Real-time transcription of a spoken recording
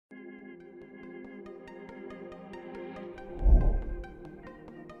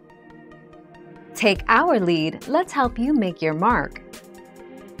Take our lead, let's help you make your mark.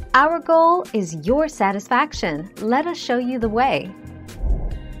 Our goal is your satisfaction. Let us show you the way.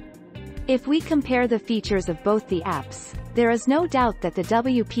 If we compare the features of both the apps, there is no doubt that the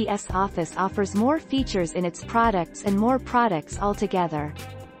WPS Office offers more features in its products and more products altogether.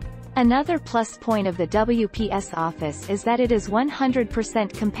 Another plus point of the WPS Office is that it is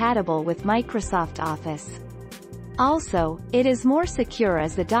 100% compatible with Microsoft Office. Also, it is more secure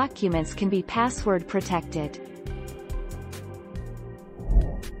as the documents can be password protected.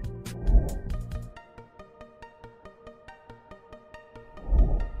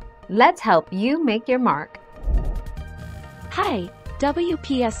 Let's help you make your mark. Hi,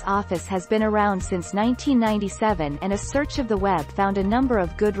 WPS Office has been around since 1997 and a search of the web found a number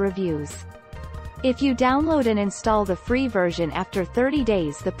of good reviews. If you download and install the free version after 30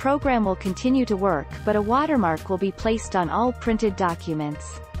 days, the program will continue to work, but a watermark will be placed on all printed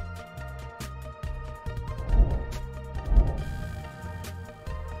documents.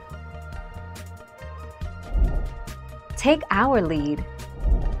 Take our lead.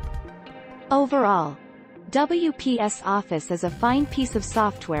 Overall, WPS Office is a fine piece of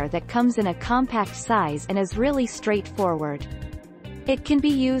software that comes in a compact size and is really straightforward. It can be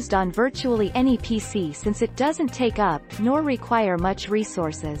used on virtually any PC since it doesn't take up nor require much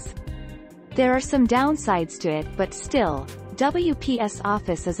resources. There are some downsides to it, but still, WPS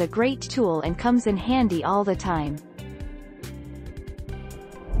Office is a great tool and comes in handy all the time.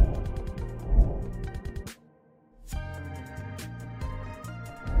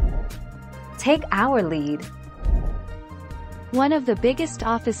 Take our lead. One of the biggest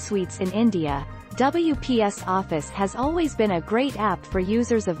office suites in India, WPS Office has always been a great app for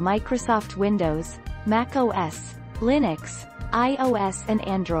users of Microsoft Windows, Mac OS, Linux, iOS and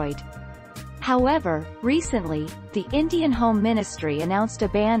Android. However, recently, the Indian Home Ministry announced a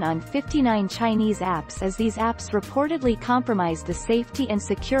ban on 59 Chinese apps as these apps reportedly compromise the safety and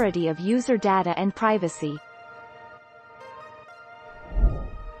security of user data and privacy.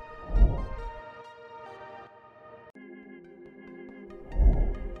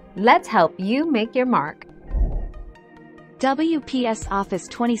 Let's help you make your mark. WPS Office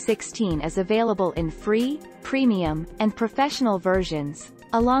 2016 is available in free, premium, and professional versions,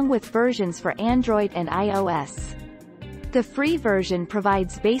 along with versions for Android and iOS. The free version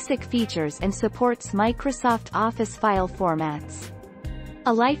provides basic features and supports Microsoft Office file formats.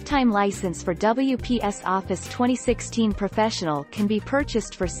 A lifetime license for WPS Office 2016 Professional can be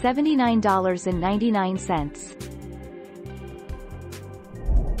purchased for $79.99.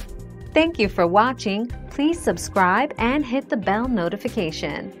 Thank you for watching. Please subscribe and hit the bell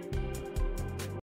notification.